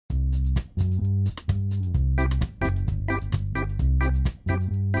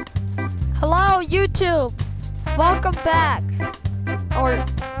YouTube, welcome back, or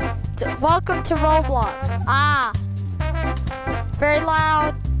welcome to Roblox. Very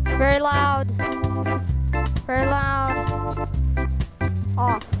loud, very loud, very loud,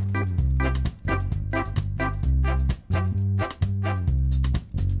 off.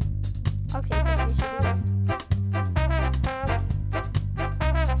 Okay, then we should do it.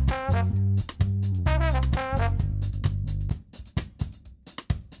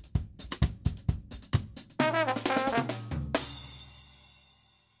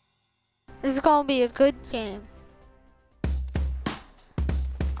 This is gonna be a good game.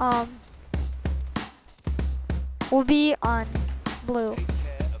 We'll be on blue.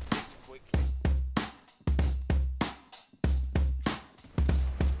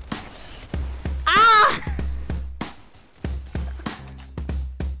 Huh?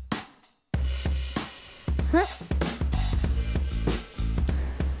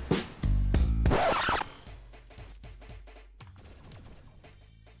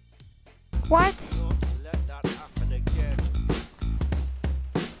 What? Let that happen again.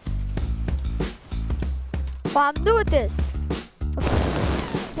 Well, I'm new at this.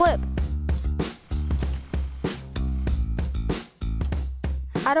 Flip.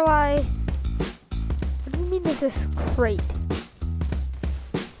 How do I? What do you mean this is great?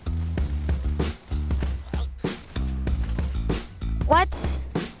 What?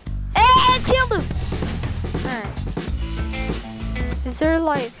 Hey, I killed him! Alright. Is there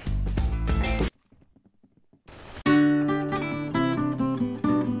like...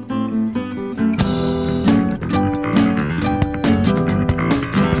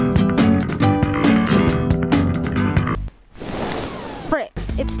 Frick.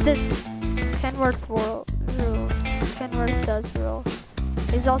 It's the Kenworth rules. Kenworth does rule.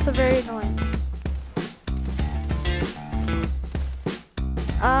 It's also very annoying.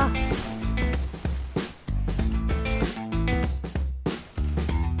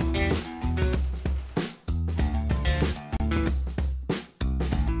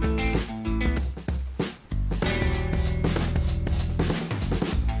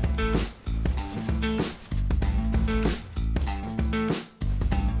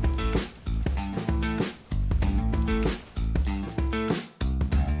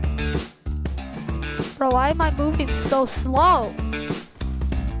 Bro, why am I moving so slow?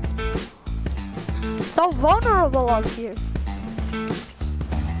 So vulnerable up here.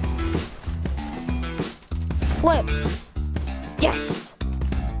 Flip. Yes.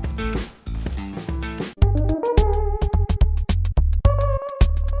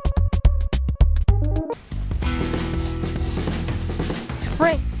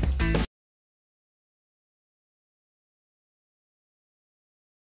 Frick.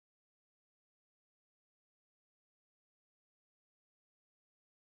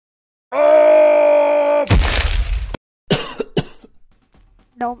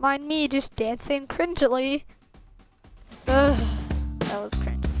 Don't mind me just dancing cringily. Ugh, that was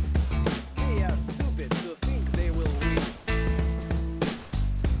cringe. They are stupid to think they will win.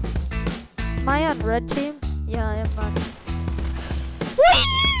 Am I on red team? Yeah, I am on.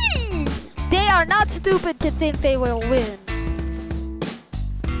 Whee! They are not stupid to think they will win.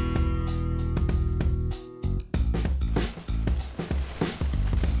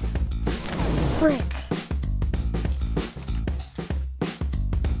 Frick.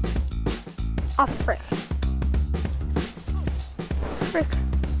 Oh, frick. Frick.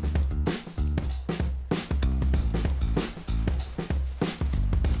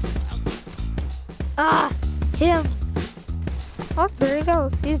 Him. Oh, there he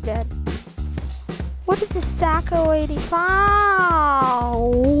goes. He's dead. What is this Sacco 85?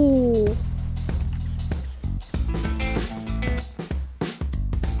 Ooh.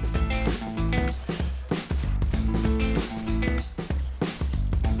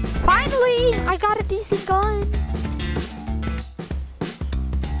 Finally, I got a decent gun.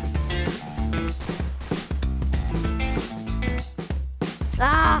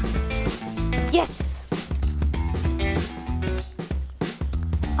 Yes.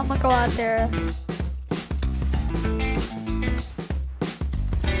 I'm gonna go out there.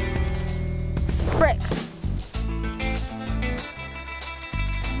 Frick.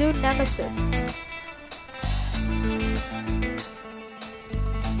 New nemesis.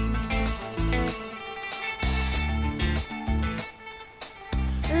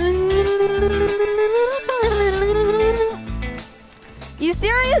 You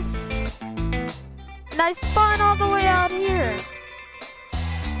serious? Nice spawn all the way out here.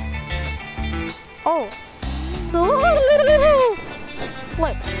 Oh,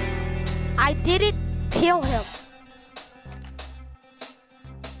 flip. I didn't kill him.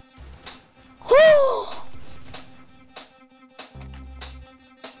 Woo!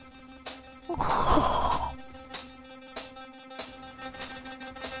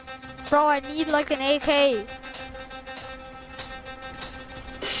 Bro, I need like an AK.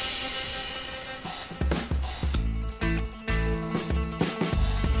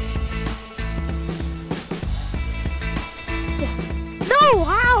 Yes. No,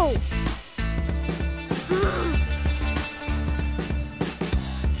 how?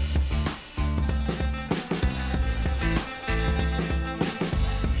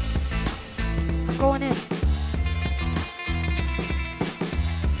 I'm going in.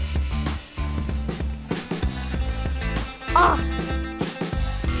 Ah!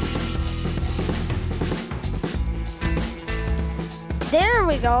 There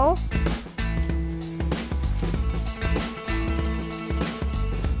we go.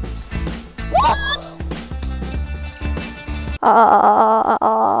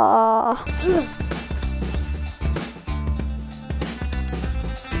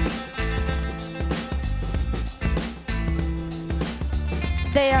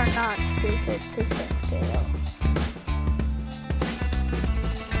 They are not stupid to think they are.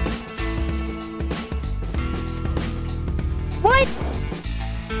 What?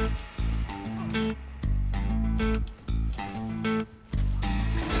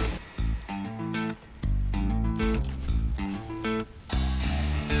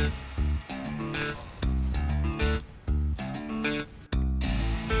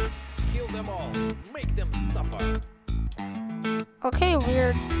 Kill them all. Make them suffer. Okay,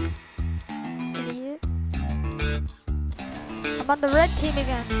 weird idiot. I'm on the red team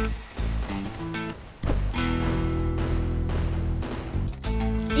again.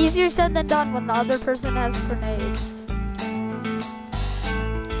 Easier said than done when the other person has grenades.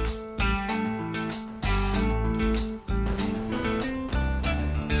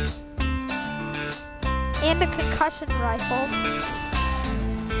 And a concussion rifle.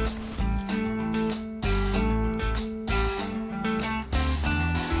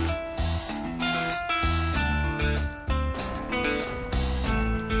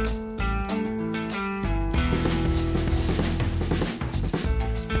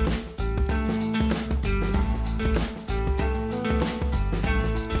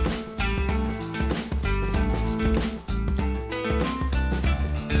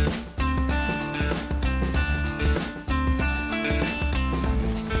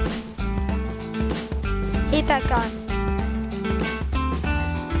 Hate that gun.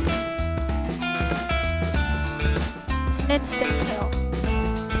 It's an instant kill.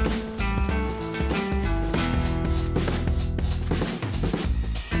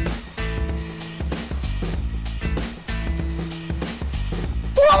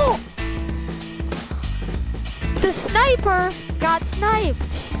 Whoa! The sniper got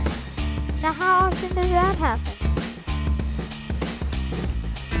sniped. Now how often does that happen?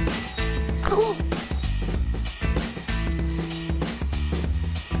 Oh!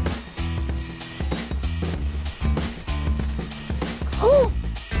 Oh!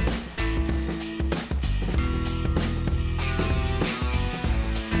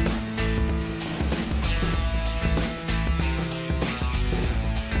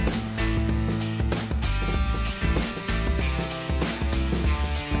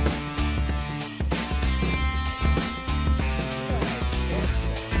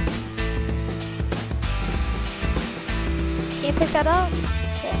 Can you pick that up?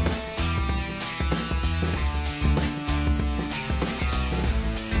 Yeah.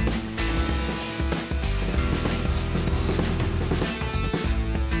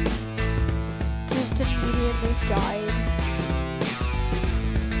 Just immediately died.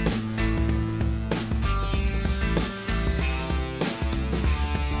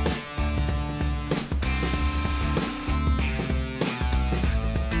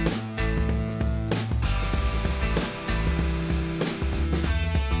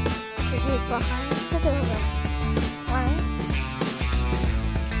 Behind the building. Right?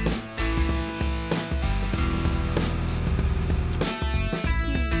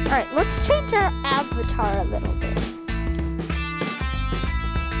 Alright, let's change our avatar a little bit.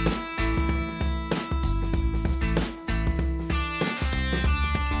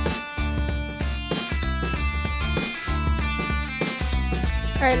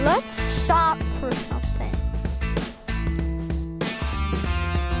 Alright, let's shop for something.